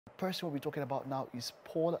The person we'll be talking about now is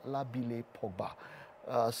Paul Pogba.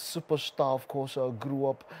 Superstar, of course, grew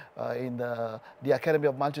up in the academy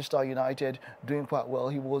of Manchester United, doing quite well.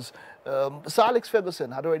 He was, Sir Alex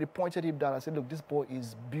Ferguson had already pointed him down and said, look, this boy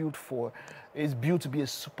is built to be a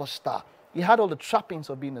superstar. He had all the trappings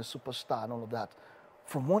of being a superstar and all of that.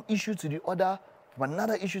 From one issue to the other, from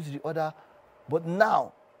another issue to the other, but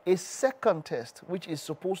now a second test, which is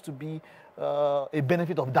supposed to be a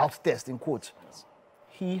benefit of doubt test, in quotes,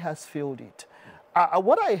 he has failed it.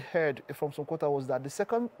 What I heard from some quarter was that the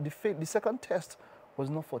second test was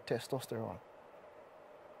not for testosterone.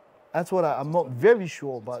 That's what I'm not very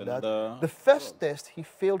sure about that. The first test, he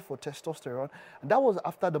failed for testosterone. And that was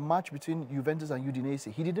after the match between Juventus and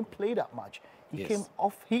Udinese. He didn't play that match. He came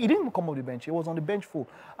off. He didn't come off the bench. He was on the bench full.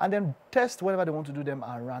 And then tests, whenever they want to do them,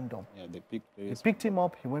 are random. Yeah, they picked him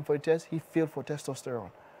up. He went for the test. He failed for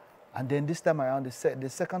testosterone. And then this time around, the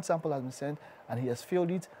second sample has been sent, and he has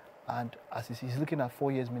failed it. And as he's looking at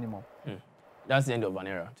 4 years minimum. That's the end of an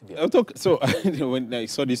era. So when I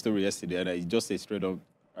saw this story yesterday, and I just said straight up,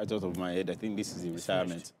 right out of my head, I think this is a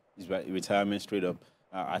retirement. It's retirement straight up.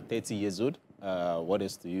 At 30 years old, what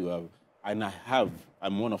else do you have? And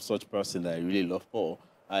I'm one of such person that I really love Paul.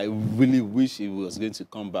 I really wish he was going to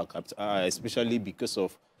come back, especially because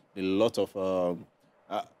of a lot of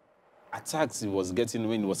attacks he was getting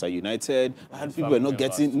when he was at United, and people were not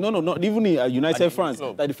getting. Not even in United France.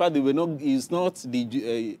 That the fact they were not, he's not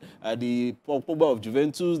the Paul Pogba of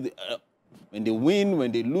Juventus. When they win,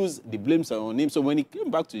 when they lose, the blames are on him. So when he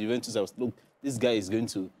came back to Juventus, I was, look, this guy is going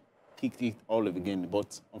to kick it all over again.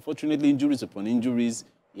 But unfortunately, injuries upon injuries,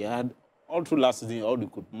 he had all through last season, all he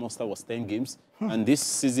could muster was 10 games, and this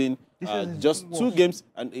season, just 2 games,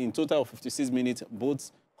 and in total of 56 minutes,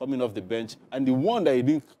 both coming off the bench, and the one that he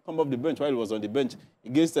didn't come off the bench while he was on the bench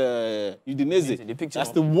against Udinese,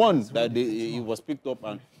 that's the one that he was picked up.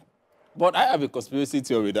 But I have a conspiracy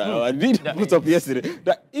theory that I did put up yesterday,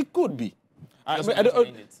 that it could be.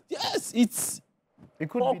 Yes, it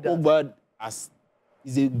could Paul be that. Pogba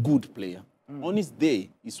is a good player. On his day,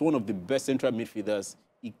 he's one of the best central midfielders.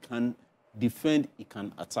 He can defend, he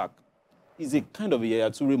can attack. He's a kind of a Yaya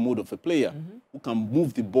Toure mode of a player who can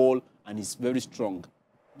move the ball, and he's very strong.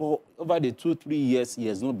 But over the 2-3 years, he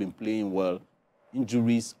has not been playing well.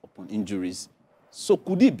 Injuries upon injuries. So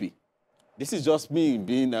could it be? This is just me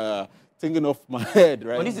being thinking off my head,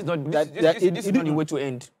 right? But this is not this is not the way to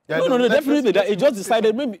end. No, definitely. He just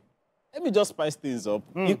decided, maybe, let me just spice things up.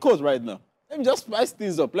 He could right now. Let me just spice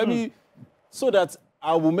things up. Let me, so that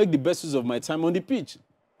I will make the best use of my time on the pitch.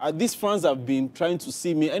 These fans have been trying to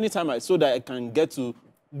see me anytime so that I can get to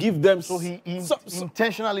give them. So he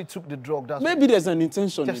intentionally took the drug. That's maybe there's an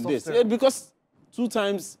intention in this. Yeah, because 2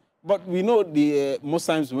 times, but we know most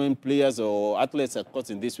times when players or athletes are caught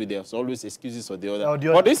in this way, there's always excuses or the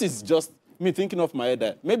other. But this is just me thinking off my head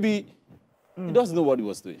that maybe he doesn't know what he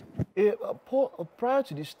was doing. Prior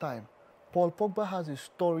to this time, Paul Pogba has a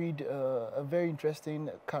storied, a very interesting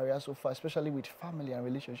career so far, especially with family and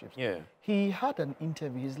relationships. Yeah. He had an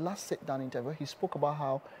interview, his last sit-down interview, he spoke about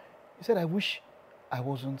how, he said, I wish I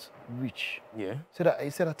wasn't rich. Yeah. He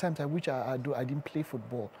said at times, I wish I didn't play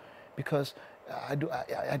football, because I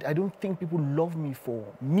don't think people love me for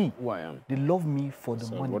me. Who I am. They love me for the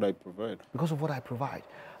money. What I provide. Because of what I provide.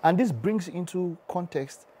 And this brings into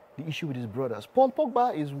context the issue with his brothers. Paul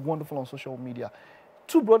Pogba is wonderful on social media.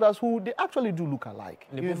 2 brothers who they actually do look alike.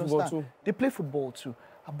 They play football too. They play football too.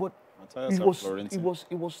 But it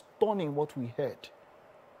was stunning what we heard,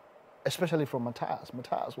 especially from Matthias.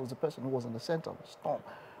 Matthias was the person who was in the center of the storm.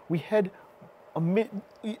 We heard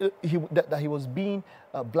that he was being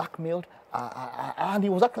blackmailed, and he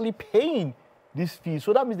was actually paying this fee.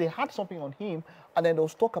 So that means they had something on him. And then there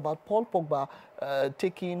was talk about Paul Pogba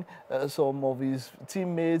taking some of his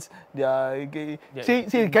teammates. They are gay. See,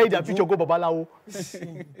 carry their picture, go Babalao.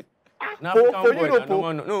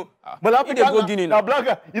 No. But I go Guinea now.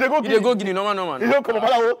 You go Guinea, no. You don't come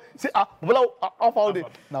Babalao. See, Babalao off all day.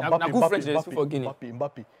 Now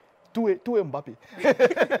Mbappe. Two Mbappe.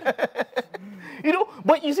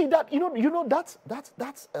 But you see that,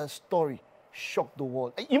 that's a story shocked the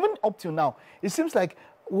world. Even up till now, it seems like,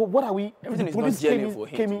 what are we? Everything the police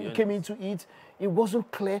came into it. It wasn't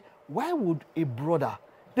clear. Why would a brother?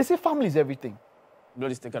 They say family is everything.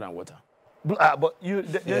 Blood is thicker than water. But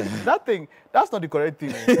that thing, that's not the correct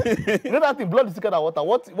thing. That thing, blood is thicker than water.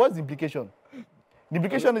 What's the implication? The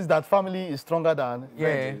implication is that family is stronger than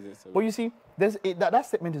friends. But you see, that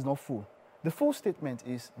statement is not full. The full statement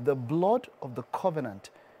is the blood of the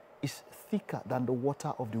covenant is thicker than the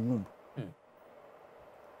water of the womb.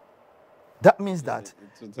 That means that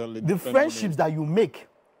the friendships that you make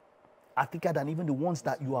are thicker than even the ones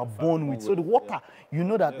that you are born with. So the water, you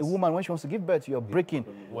know that a woman, when she wants to give birth, you're breaking,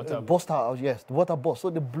 burst her out, yes, the water burst. So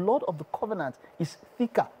the blood of the covenant is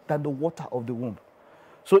thicker than the water of the womb.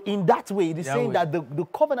 So in that way, it is saying that the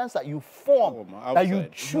covenants that you form, that you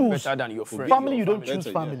choose, better than your friend. Family, you don't choose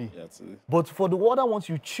family. But for the other ones,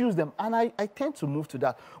 you choose them. And I tend to move to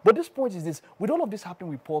that. But this point is this, with all of this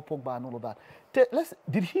happening with Paul Pogba and all of that,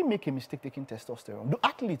 did he make a mistake taking testosterone? Do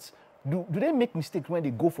athletes, do they make mistakes when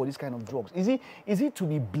they go for this kind of drugs? Is he to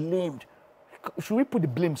be blamed? Should we put the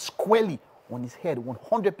blame squarely on his head,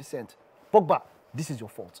 100%? Pogba, this is your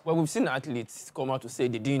fault. Well, we've seen athletes come out to say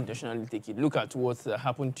they didn't intentionally take it. Look at what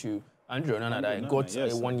happened to Andrew Onana that got a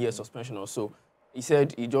 1-year suspension or so. He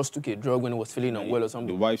said he just took a drug when he was feeling unwell or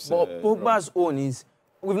something. But Pogba's own is,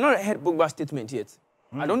 we've not heard Pogba's statement yet.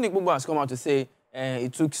 I don't think Pogba has come out to say he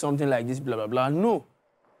took something like this, blah, blah, blah. No.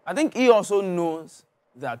 I think he also knows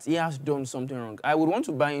that he has done something wrong. I would want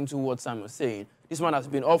to buy into what Sam was saying. This man has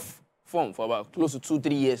been off form for about close to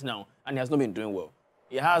 2-3 years now, and he has not been doing well.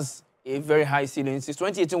 He has a very high ceiling. Since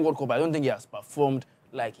 2018 World Cup, I don't think he has performed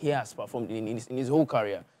like he has performed in his whole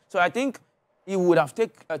career. So I think he would have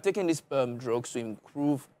taken these drugs to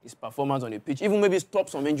improve his performance on the pitch, even maybe stop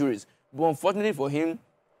some injuries. But unfortunately for him,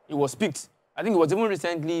 he was picked. I think it was even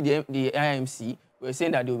recently the IMC were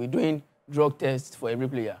saying that they will be doing drug tests for every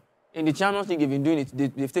player. In the Champions League, they've been doing it.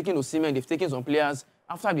 They've taken Osimhen, they've taken some players.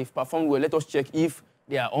 After they've performed well, let us check if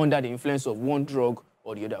they are under the influence of one drug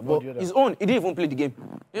or the other. But his own, he didn't even play the game.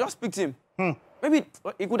 They just picked him. Maybe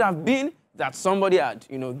it could have been that somebody had,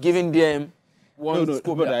 given them one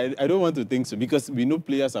scope. But I don't want to think so, because we know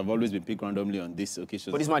players have always been picked randomly on this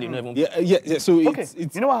occasion. But this man didn't even play. Yeah. So okay.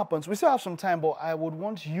 It's, you know what happens? We still have some time, but I would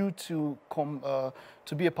want you to come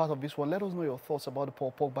to be a part of this one. Let us know your thoughts about the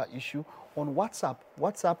Paul Pogba issue on WhatsApp.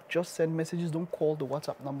 WhatsApp, just send messages. Don't call the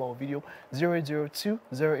WhatsApp number or video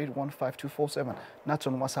 0802-0815247. That's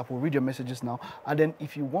on WhatsApp. We'll read your messages now. And then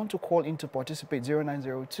if you want to call in to participate,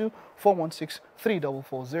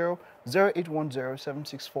 0902-416-3440,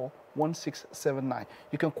 0810-764-1679.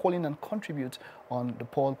 You can call in and contribute on the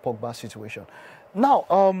Paul Pogba situation. Now,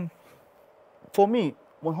 for me,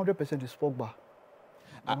 100% is Pogba.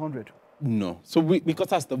 100. No. So because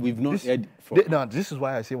that's the we've not heard from. No, this is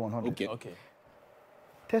why I say 100. Okay.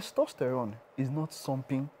 Testosterone is not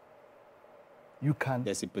something you can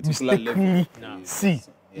mistakenly see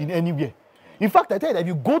in anywhere. In fact, I tell you that if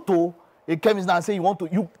you go to a chemist now and say you want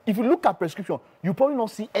to, if you look at prescription, you probably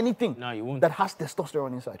not see anything that has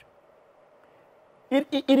testosterone inside.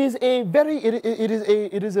 It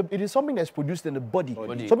is something that's produced in the body.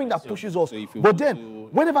 Something that pushes us. So but then,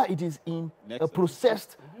 whenever it is in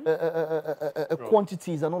processed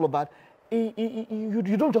quantities and all of that,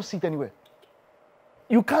 you don't just see it anywhere.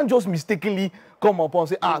 You can't just mistakenly come up and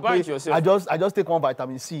say, I just take one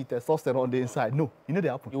vitamin C, testosterone on the inside. No, you know they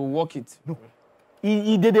happen. You will walk it. No.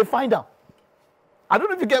 They find out. I don't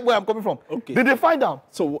know if you get where I'm coming from. Okay. They find out.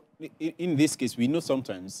 So in this case, we know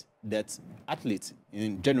sometimes that athletes,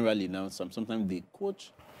 generally now, sometimes the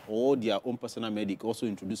coach or their own personal medic also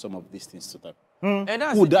introduce some of these things to them.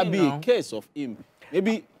 Would that be a case of him?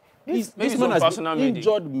 Maybe this man has been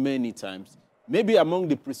injured many times. Maybe among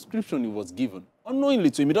the prescription he was given,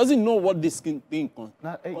 unknowingly to him, he doesn't know what this thing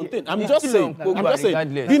contains. I'm just saying,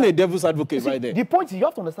 being a devil's advocate right there. The point is, you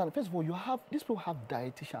have to understand, first of all, these people have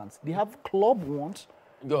dietitians. They have club ones.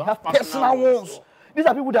 They have personal ones. These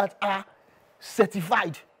are people that are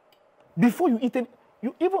certified. Before you eat, even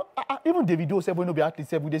Davido said, when no be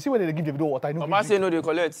athletes, they see when they give Davido water. Papa say no, they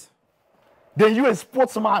collect. Then you a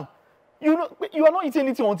sportsman. You are not eating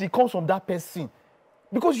anything until it comes from that person.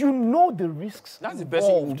 Because you know the risks. That's the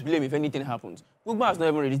person you would blame if anything happens. Pogba has not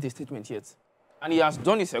even released a statement yet. And he has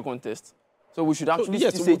done his second test. So we should actually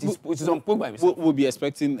say it is on Pogba himself. We'll be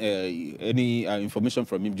expecting any information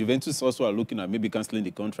from him. Juventus also are looking at maybe cancelling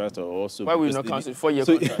the contract or also... Why will you not cancel 4-year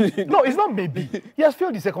contract? No, it's not maybe. He has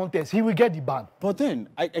failed the second test. He will get the ban. But then,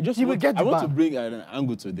 I want to bring an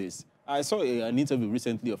angle to this. I saw an interview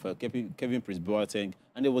recently of Kevin Prince Boateng,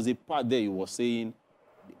 and there was a part there he was saying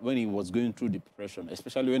when he was going through depression,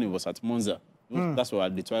 especially when he was at Monza. That's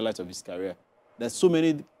at the twilight of his career. That so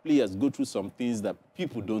many players go through some things that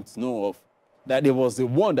people don't know of. That there was the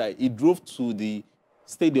one that he drove to the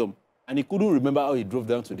stadium and he couldn't remember how he drove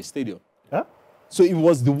down to the stadium. Huh? So it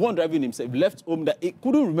was the one driving himself, left home, that he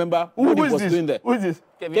couldn't remember what he was doing there. Who is this?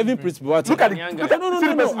 Kevin Prince Boateng. Look at it.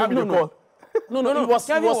 No.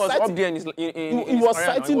 Kevin was up there in his he was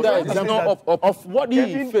citing that example of what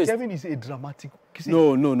he faced. Kevin is a dramatic.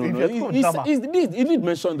 No. He did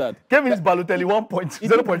mention that. Kevin is Balotelli 1.0.5. He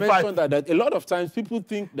did mention that a lot of times people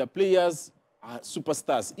think that players are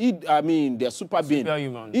superstars. I mean, they're super being.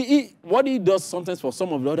 Superhuman. What he does sometimes for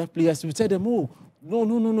some of the other players, we tell them, oh,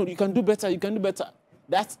 no, you can do better, you can do better.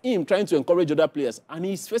 That's him trying to encourage other players, and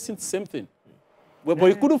he's facing the same thing. But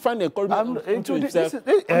he couldn't find encouragement to himself.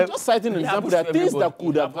 I'm just citing an example. There are things that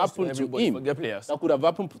could have happened to him, that could have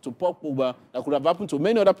happened to Paul Pogba, that could have happened to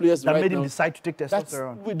many other players that right made him now. decide to take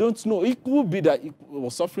testosterone. We don't know. It could be that he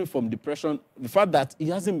was suffering from depression. The fact that he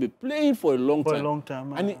hasn't been playing for a long time. For a long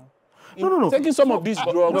time. And no. Taking some of these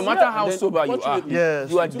drugs. No matter how sober you are,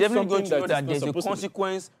 yes, you are definitely going to know that there's a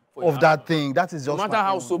consequence of that thing. That is just no matter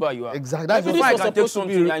how sober you are. Exactly. That's maybe why this was supposed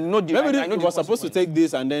to be. I know he was supposed to take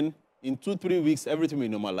this, and then in 2-3 weeks everything will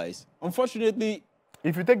normalize. Unfortunately,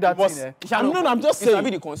 if you take that thing, I'm just saying. Be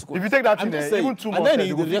the consequence. If you take that thing, even 2 months, and then they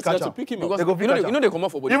go just catch have to pick him up. You know they come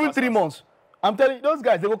up for body. Even 3 months. I'm telling you, those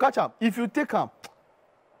guys, they go catch him. If you take him,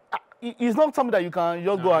 it's not something that you can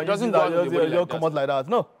just go and just come out like that.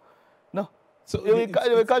 No. So they will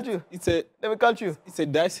catch you. They will catch you. It's a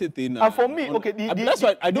dicey thing. And for me, okay, that's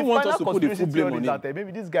why I don't want us to put the full blame on him.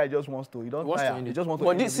 Maybe this guy just wants to. He just wants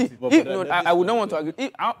to. But I would not want to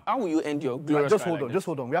agree. How will you end your glorious career? Just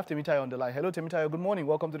hold on. We have Temitayo on the line. Hello, Temitayo. Good morning.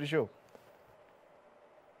 Welcome to the show.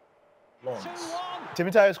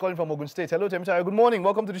 Temitayo is calling from Ogun State. Hello, Temitayo. Good morning.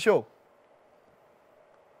 Welcome to the show.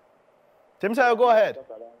 Temitayo, go ahead.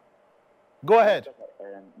 Go ahead.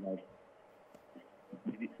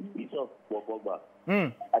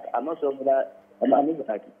 I'm not sure whether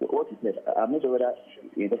what he said. I'm not sure whether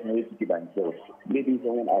he doesn't really take it by himself. Maybe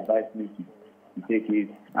someone advised me to take it,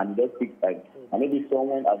 and he just picks and maybe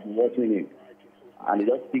someone has been watching him, and he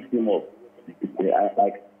just picks him up. Just to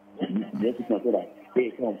that,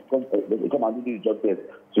 hey, come and do the job test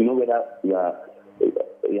to know whether you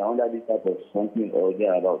are under this type of something or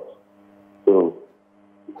thereabouts. So.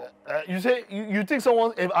 You say you think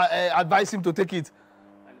someone advised him to take it?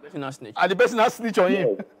 And the person has snitch on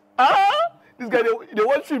him. This guy, they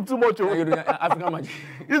watch him too much. African magic.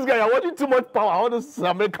 This guy, you're watching too much power. All this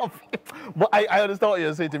American. But I understand what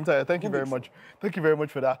you're saying, Tim Tyler. Thank you very much. Thank you very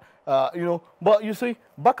much for that. But you see,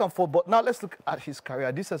 back and forth. But now let's look at his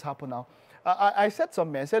career. This has happened now. I said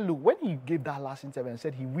something. I said, look, when he gave that last interview and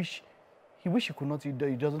said he wish he could not, he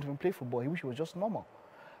doesn't even play football. He wish he was just normal.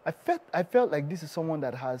 I felt like this is someone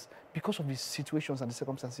that has, because of his situations and the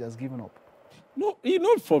circumstances, he has given up. No,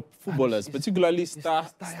 for footballers, particularly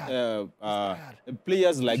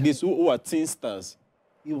players like this who are teen stars.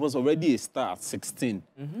 He was already a star at 16.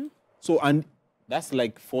 So, and that's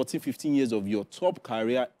like 14, 15 years of your top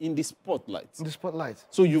career in the spotlight.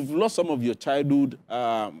 So you've lost some of your childhood,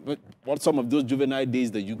 some of those juvenile days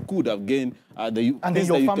that you could have gained. And then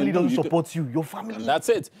your family doesn't support you. Your family. And that's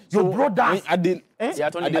it. Your brothers. At the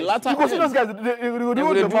latter end. You see those guys, they do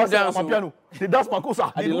the dance on piano. They dance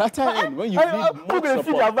makosa. At the latter end, when you need more support. They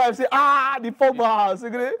feed their vibe, say, the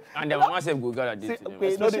Pogba. And the mama said, go get this.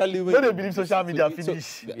 No, they believe social media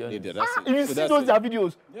finish. If you see those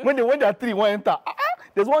videos, when they are 3, 1 enter.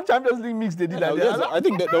 There's one Champions League mix they did like that. I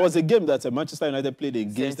think there was a game that Manchester United played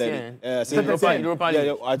against Europa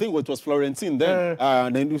League. I think it was Florentine then.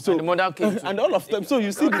 And then and all of them. So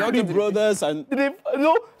you see the three brothers and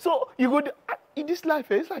so you could in this life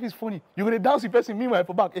is funny. You're gonna dance with person, meanwhile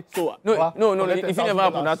for back. So no. If it never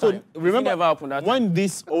happened that time. Remember when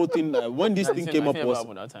this whole thing when this thing came up was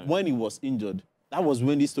when he was injured. That was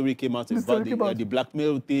when this story came out about the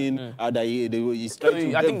blackmail thing. That he's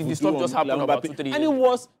trying to. I think the stuff just happened about 2-3 years. And he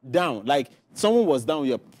was down. Like someone was down.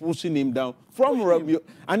 You're pushing him down from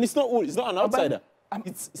and it's not an outsider.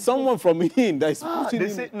 It's someone from within that is pushing him.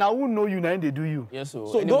 They say now who know you now they do you. Yes,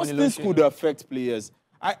 so those things could affect players.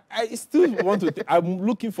 I still want to. I'm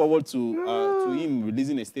looking forward to him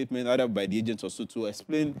releasing a statement either by the agent or so to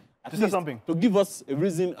explain. To say something. To give us a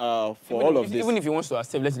reason for all of this. Even if he wants to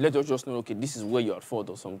accept, let us just know, okay, this is where you're at fault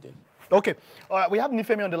or something. Okay. All right, we have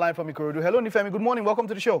Nifemi on the line from Ikorodu. Hello, Nifemi. Good morning. Welcome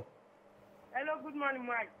to the show. Hello, good morning,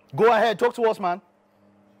 Mike. Go ahead. Talk to us, man.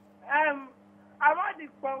 About the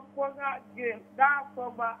Podga game,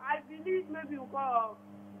 I believe maybe because of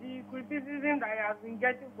the criticism that he has been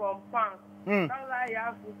getting from fans. That's why he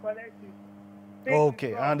has to collect it.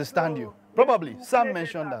 Okay, I understand you. Probably. Sam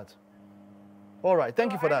mentioned that. All right,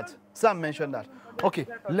 thank you for that. Sam mentioned that. Okay,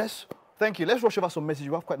 thank you. Let's rush over some messages.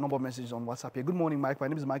 We have quite a number of messages on WhatsApp here. Good morning, Mike. My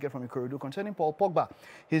name is Michael from Ikorodu. Concerning Paul Pogba,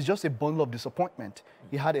 he's just a bundle of disappointment.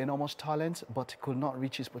 He had enormous talent, but could not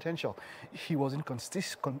reach his potential. He was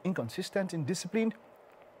inconsistent, indisciplined,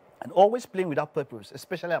 and always playing without purpose,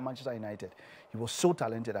 especially at Manchester United. He was so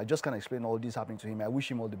talented. I just can't explain all this happening to him. I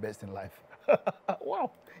wish him all the best in life.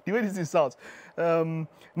 Wow, the way this sounds.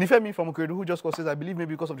 Nifemi from Okeredu, who just says, I believe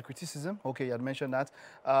maybe because of the criticism. Okay, you had mentioned that.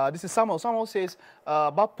 This is Samuel. Samuel says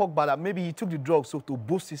about Pogba that maybe he took the drugs so to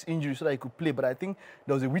boost his injury so that he could play, but I think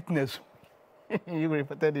there was a witness. You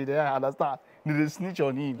repeated it, I understand. Did they snitch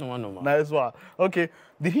on him? No. Nice one. Okay.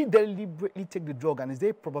 Did he deliberately take the drug? And is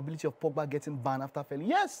there a probability of Pogba getting banned after failing?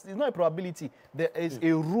 Yes, it's not a probability. There is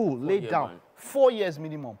a rule laid down. Ban. 4 years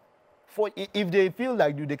minimum. If they feel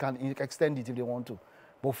like they can extend it if they want to.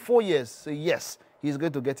 But 4 years, so yes, he's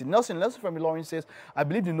going to get it. Nelson from Lawrence says, I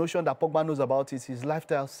believe the notion that Pogba knows about it, his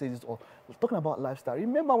lifestyle says it all. We're talking about lifestyle.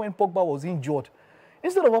 Remember when Pogba was injured?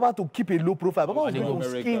 Instead of Pogba to keep a low profile, Pogba was going on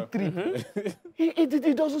skin trip.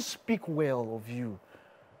 He doesn't speak well of you.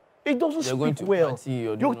 It doesn't speak well.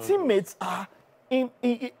 Your teammates are in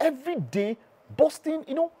every day busting,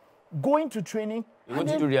 going to training. You want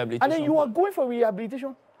to do rehabilitation. And then you are going for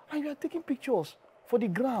rehabilitation and you are taking pictures for the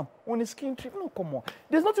gram on a skin trip. No, come on.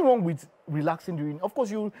 There's nothing wrong with relaxing during. Of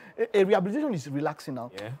course, a rehabilitation is relaxing now.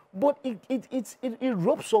 Yeah. But it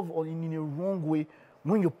rubs off in a wrong way.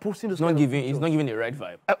 When you're posting those it's not giving the right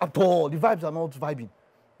vibe. At all. The vibes are not vibing.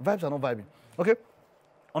 Okay?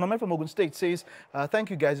 Onoman from Ogun State says, thank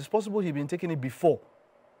you guys. It's possible he's been taking it before.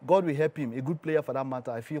 God will help him. A good player for that matter.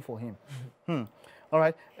 I feel for him. All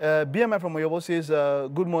right. BMI from Oyobo says,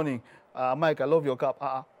 good morning. Mike, I love your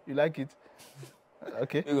cap. You like it?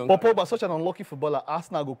 Okay. But Pogba, such an unlucky footballer.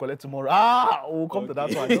 Arsenal go collect tomorrow. We'll come to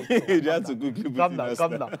that one. That's a good clip. Calm down.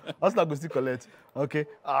 Arsenal go still collect. Okay.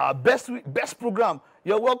 Best program.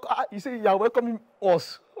 You're welcome. You say you're welcoming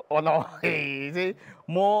us. Oh no. You say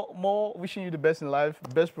more wishing you the best in life.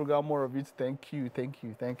 Best program, more of it. Thank you.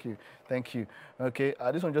 Okay.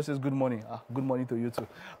 This one just says good morning. Good morning to you too.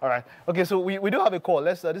 All right. Okay. So we do have a call.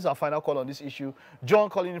 This is our final call on this issue. John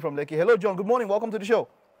calling in from Lekki. Hello, John. Good morning. Welcome to the show.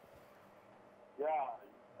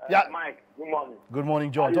 Yeah, Mike, good morning. Good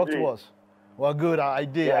morning, John. Talk to us. Well, good. I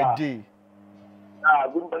did. Good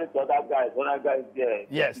morning to other guys there.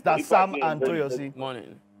 Yes, that's Sam and Toyosi.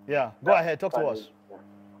 Morning. Yeah, go ahead. Talk to us.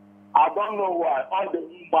 I don't know why all the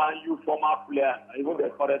Man U former players, even the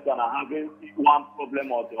current one, are having one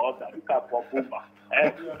problem or the other. Look at Pogba,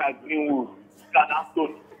 like Greenwood,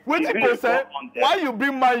 Wait a minute, why you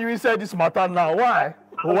bring Man U inside this matter now? Why?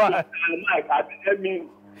 Mike,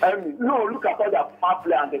 no, look at all the former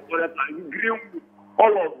players and the current one. Greenwood,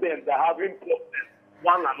 all of them, they're having problems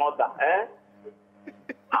one another.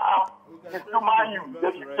 It's not Man U.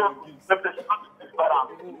 They should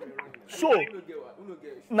So,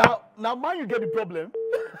 now Man U get the problem.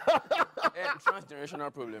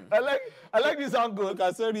 Transgenerational problem. I like this angle. I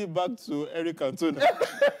can send it back to Eric Cantona.